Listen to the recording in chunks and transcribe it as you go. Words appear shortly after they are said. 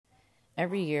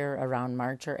Every year around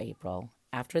March or April,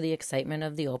 after the excitement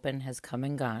of the Open has come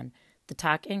and gone, the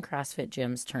talk in CrossFit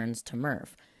gyms turns to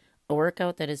Murph, a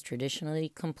workout that is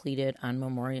traditionally completed on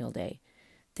Memorial Day.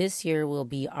 This year will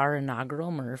be our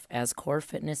inaugural Murph as Core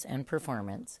Fitness and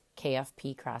Performance,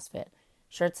 KFP CrossFit.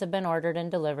 Shirts have been ordered and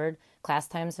delivered. Class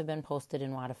times have been posted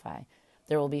in Wodify.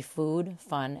 There will be food,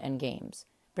 fun, and games.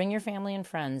 Bring your family and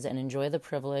friends and enjoy the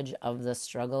privilege of the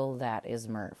struggle that is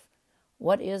Murph.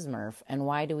 What is Murph and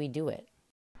why do we do it?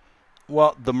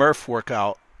 Well, the Murph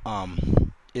workout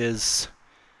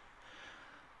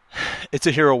it's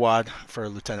a hero WOD for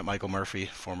Lieutenant Michael Murphy,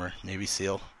 former Navy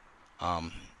SEAL,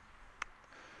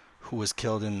 who was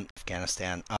killed in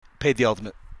Afghanistan. Paid the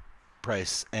ultimate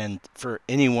price, and for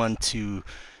anyone to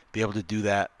be able to do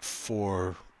that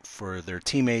for their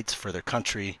teammates, for their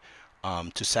country,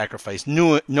 to sacrifice,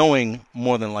 knowing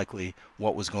more than likely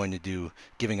what was going to do,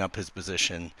 giving up his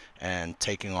position and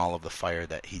taking all of the fire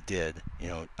that he did,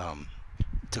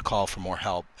 to call for more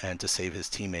help and to save his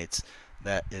teammates.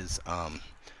 That is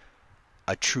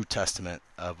a true testament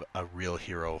of a real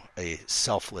hero, a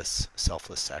selfless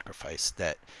sacrifice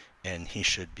and he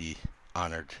should be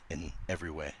honored in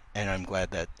every way. And I'm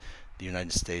glad that the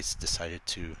United States decided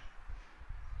to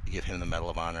give him the Medal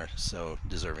of Honor, so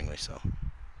deservingly so.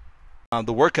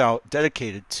 The workout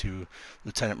dedicated to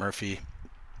Lieutenant Murphy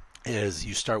is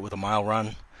you start with a mile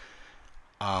run.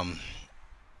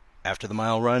 After the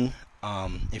mile run,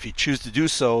 if you choose to do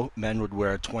so, men would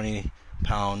wear a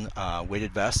 20-pound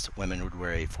weighted vest. Women would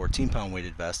wear a 14-pound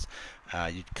weighted vest.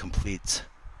 You'd complete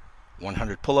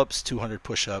 100 pull-ups, 200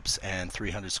 push-ups, and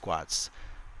 300 squats,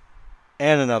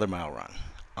 and another mile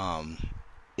run.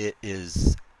 It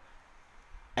is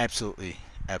absolutely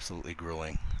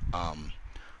grueling.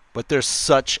 But there's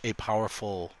such a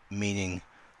powerful meaning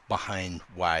behind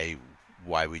why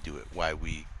we do it, why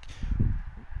we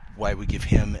give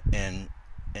him and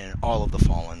all of the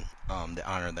fallen the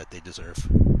honor that they deserve.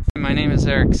 My name is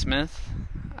Eric Smith.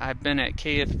 I've been at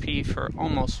KFP for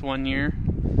almost 1 year.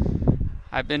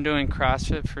 I've been doing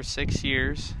CrossFit for 6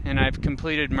 years, and I've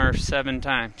completed Murph 7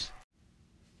 times.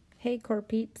 Hey Core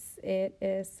Peeps, it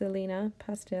is Selena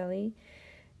Pastelli,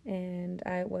 and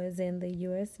I was in the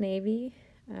U.S. Navy.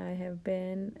 I have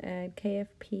been at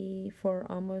KFP for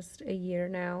almost a year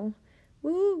now.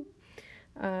 Woo!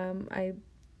 I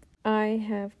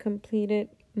have completed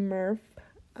Murph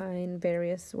in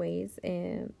various ways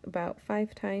and about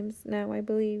 5 times now, I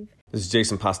believe. This is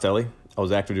Jason Pastelli. I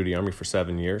was active duty Army for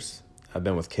 7 years. I've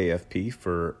been with KFP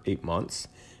for 8 months,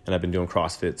 and I've been doing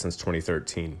CrossFit since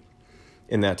 2013.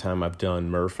 In that time, I've done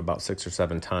Murph about 6 or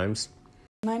 7 times.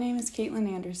 My name is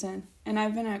Caitlin Anderson, and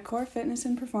I've been at Core Fitness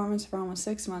and Performance for almost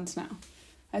 6 months now.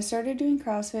 I started doing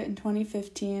CrossFit in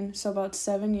 2015, so about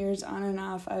 7 years on and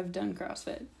off I've done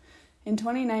CrossFit. In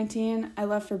 2019, I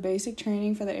left for basic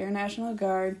training for the Air National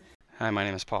Guard. Hi, my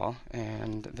name is Paul,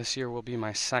 and this year will be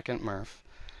my second Murph.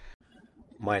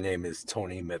 My name is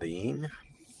Tony Medellin.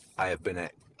 I have been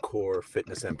at Core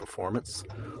Fitness and Performance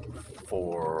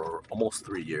for almost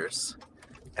 3 years,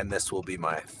 and this will be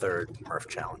my 3rd Murph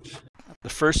Challenge. The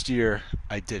first year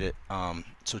I did it,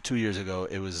 so 2 years ago,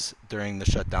 it was during the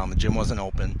shutdown. The gym wasn't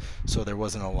open, so there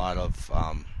wasn't a lot of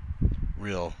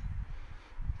real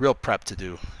prep to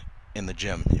do in the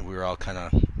gym. We were all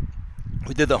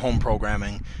we did the home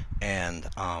programming, and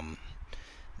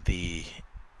we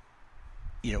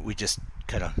just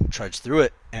kind of trudged through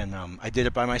it, and I did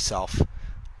it by myself.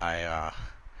 I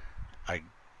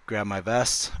grabbed my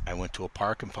vest, I went to a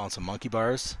park and found some monkey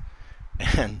bars,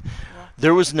 and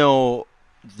there was no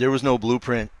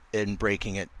blueprint in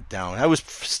breaking it down. I was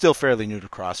still fairly new to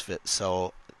CrossFit,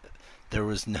 so there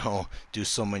was no do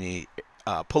so many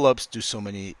pull-ups, do so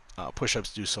many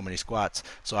push-ups, do so many squats.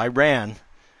 So I ran,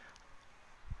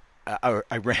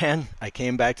 I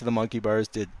came back to the monkey bars,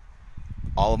 did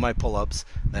all of my pull-ups,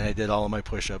 then I did all of my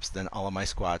push-ups, then all of my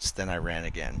squats, then I ran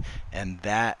again. And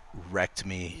that wrecked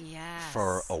me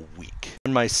for a week.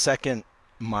 In my second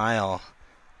mile,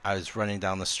 I was running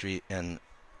down the street, and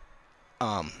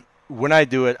when I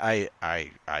do it, I'm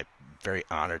very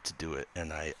honored to do it,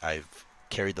 and I've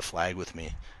carried the flag with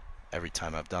me every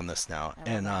time I've done this now.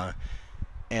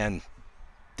 And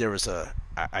there was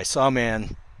I saw a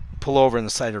man pull over on the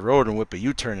side of the road and whip a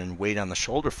U-turn and wait on the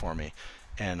shoulder for me.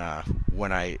 And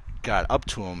when I got up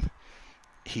to him,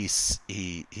 he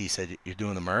said, "You're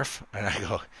doing the Murph?" And I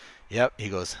go, "Yep." He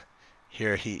goes,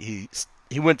 "Here." He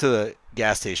went to the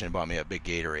gas station and bought me a big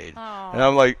Gatorade. Aww. And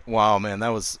I'm like, "Wow, man, that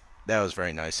was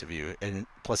very nice of you." And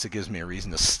plus, it gives me a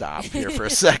reason to stop here for a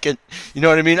second. You know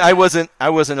what I mean? I wasn't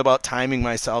about timing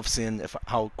myself, seeing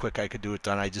how quick I could do it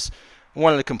done. I just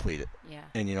wanted to complete it. Yeah.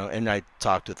 And and I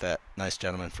talked with that nice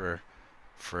gentleman for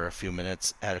for a few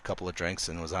minutes, had a couple of drinks,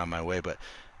 and was on my way. But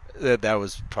that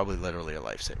was probably literally a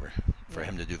lifesaver for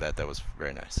him to do that. That was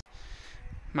very nice.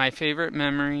 My favorite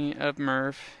memory of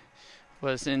Murph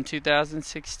was in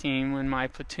 2016 when my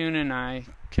platoon and I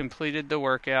completed the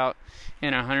workout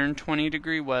in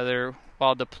 120-degree weather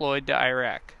while deployed to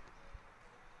Iraq.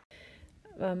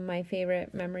 My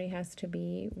favorite memory has to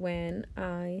be when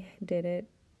I did it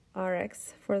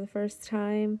RX for the first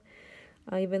time,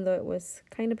 even though it was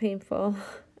kind of painful,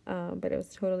 but it was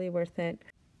totally worth it.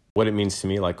 What it means to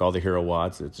me, like all the hero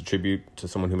WODs, it's a tribute to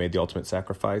someone who made the ultimate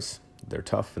sacrifice. They're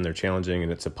tough and they're challenging,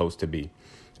 and it's supposed to be.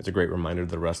 It's a great reminder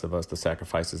to the rest of us, the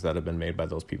sacrifices that have been made by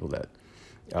those people that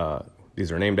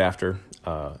these are named after,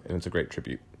 and it's a great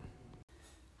tribute.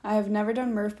 I have never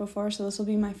done Murph before, so this will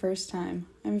be my first time.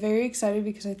 I'm very excited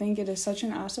because I think it is such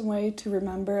an awesome way to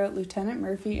remember Lieutenant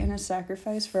Murphy and his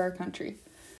sacrifice for our country.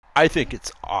 I think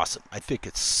it's awesome. I think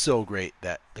it's so great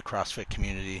that the CrossFit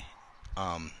community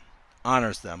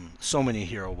honors them. So many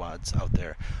hero WODs out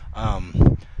there.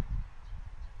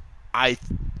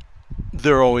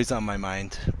 They're always on my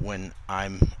mind when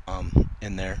I'm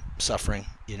in there suffering.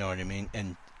 You know what I mean?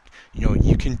 And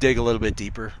you can dig a little bit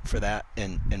deeper for that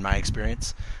in my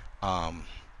experience. And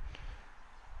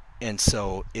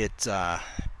so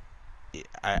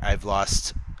I've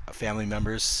lost family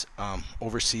members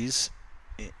overseas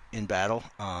in battle,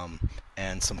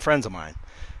 and some friends of mine.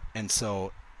 And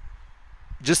so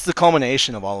just the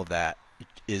culmination of all of that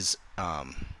is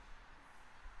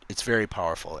it's very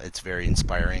powerful. It's very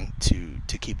inspiring to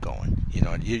keep going.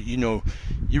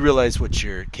 You realize what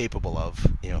you're capable of,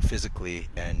 physically,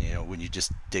 and when you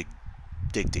just dig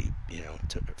deep,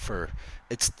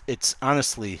 it's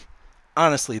honestly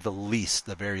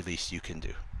the very least you can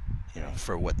do,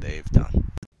 for what they've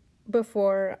done.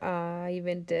 Before I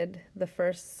even did the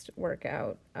first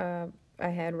workout, I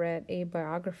had read a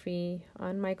biography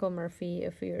on Michael Murphy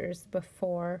a few years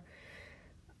before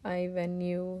I even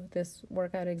knew this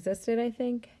workout existed, I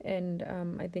think. And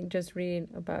I think just reading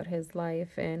about his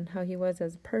life and how he was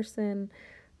as a person,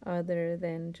 other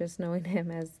than just knowing him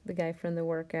as the guy from the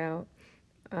workout,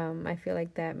 I feel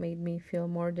like that made me feel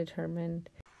more determined.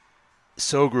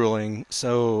 So grueling,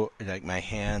 so like my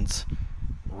hands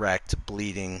wrecked,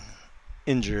 bleeding,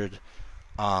 injured,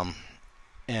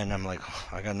 and I'm like,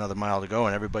 I got another mile to go,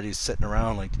 and everybody's sitting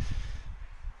around like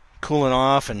cooling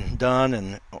off and done,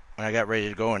 and when I got ready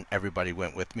to go and everybody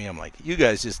went with me, I'm like, you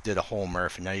guys just did a whole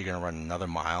Murph and now you're gonna run another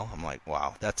mile. I'm like,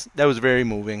 wow, that was very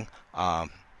moving,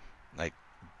 like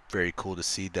very cool to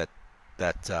see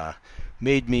that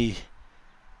made me,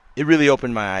 it really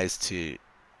opened my eyes to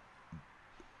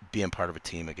being part of a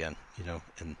team again,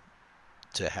 and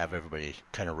to have everybody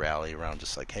kind of rally around,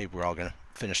 just like, hey, we're all gonna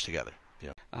finish together.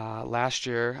 Last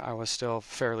year I was still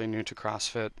fairly new to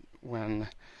CrossFit when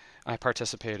I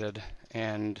participated,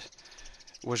 and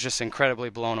was just incredibly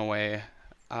blown away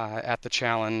at the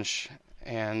challenge,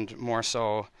 and more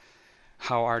so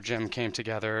how our gym came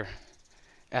together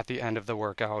at the end of the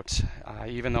workout.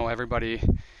 Even though everybody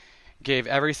gave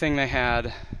everything they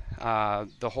had,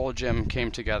 the whole gym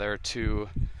came together to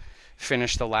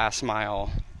finish the last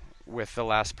mile with the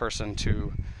last person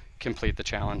to complete the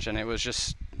challenge, and it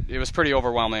was pretty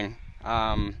overwhelming,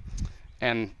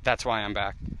 and that's why I'm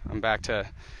back. I'm back to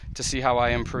see how I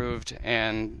improved,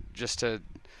 and just to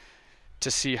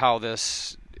see how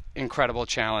this incredible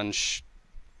challenge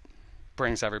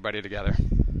brings everybody together.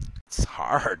 It's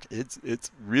hard.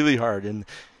 It's really hard, and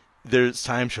there's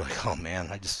times you're like, oh man,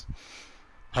 I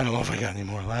don't know if I got any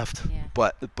more left. Yeah.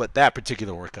 But that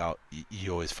particular workout,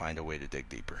 you always find a way to dig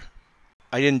deeper.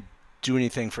 I didn't do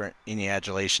anything for any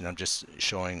adulation. I'm just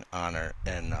showing honor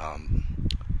and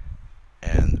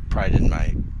pride in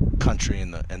my country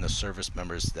and the service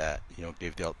members that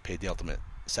paid the ultimate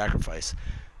sacrifice.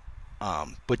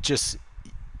 But just,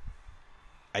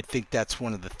 I think that's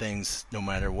one of the things. No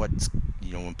matter what,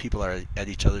 when people are at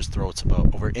each other's throats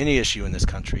over any issue in this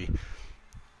country,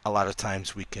 a lot of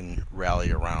times we can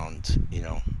rally around,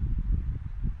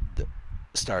 the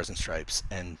stars and stripes,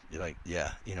 and you're like,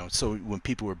 yeah, so when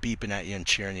people were beeping at you and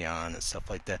cheering you on and stuff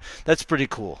like that, that's pretty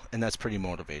cool, and that's pretty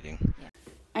motivating. Yeah.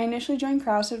 I initially joined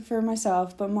CrossFit for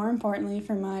myself, but more importantly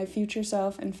for my future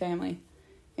self and family.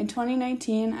 In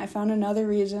 2019, I found another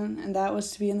reason, and that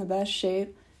was to be in the best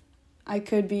shape I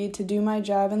could be, to do my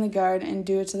job in the Guard and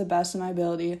do it to the best of my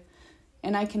ability.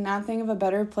 And I cannot think of a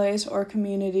better place or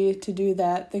community to do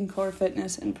that than Core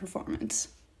Fitness and Performance.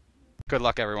 Good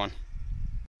luck, everyone.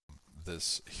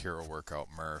 This hero workout,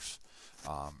 Murph,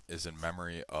 is in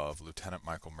memory of Lieutenant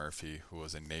Michael Murphy, who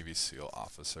was a Navy SEAL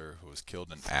officer who was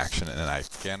killed in action in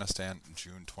Afghanistan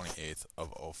June 28th of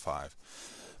 2005.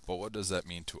 But what does that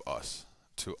mean to us?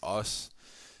 To us,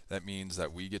 that means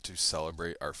that we get to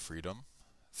celebrate our freedom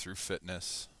through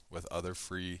fitness with other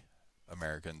free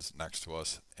Americans next to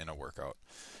us in a workout.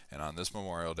 And on this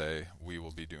Memorial Day, we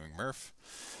will be doing Murph,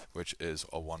 which is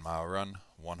a 1 mile run,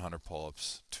 100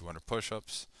 pull-ups, 200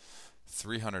 push-ups,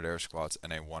 300 air squats,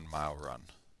 and a 1 mile run.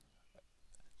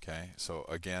 Okay, so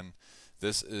again,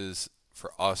 this is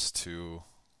for us to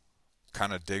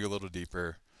kind of dig a little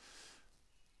deeper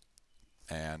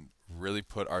and really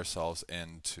put ourselves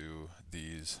into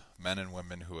these men and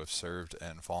women who have served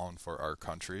and fallen for our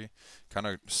country, kind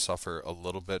of suffer a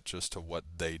little bit just to what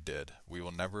they did. We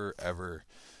will never ever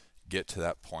get to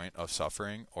that point of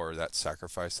suffering or that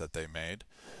sacrifice that they made,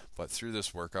 but through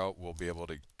this workout we'll be able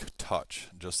to touch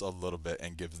just a little bit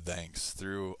and give thanks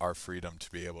through our freedom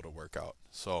to be able to work out.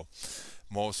 So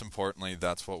most importantly,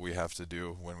 that's what we have to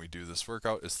do when we do this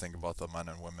workout, is think about the men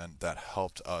and women that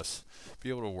helped us be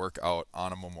able to work out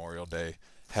on a Memorial Day,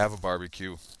 have a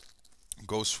barbecue,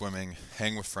 go swimming,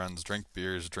 hang with friends, drink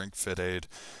beers, drink Fit Aid,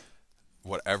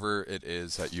 whatever it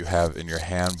is that you have in your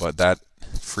hand, but that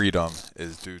freedom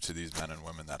is due to these men and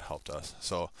women that helped us.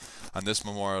 So on this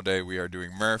Memorial Day, we are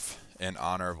doing Murph in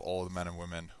honor of all the men and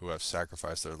women who have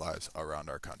sacrificed their lives around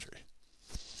our country.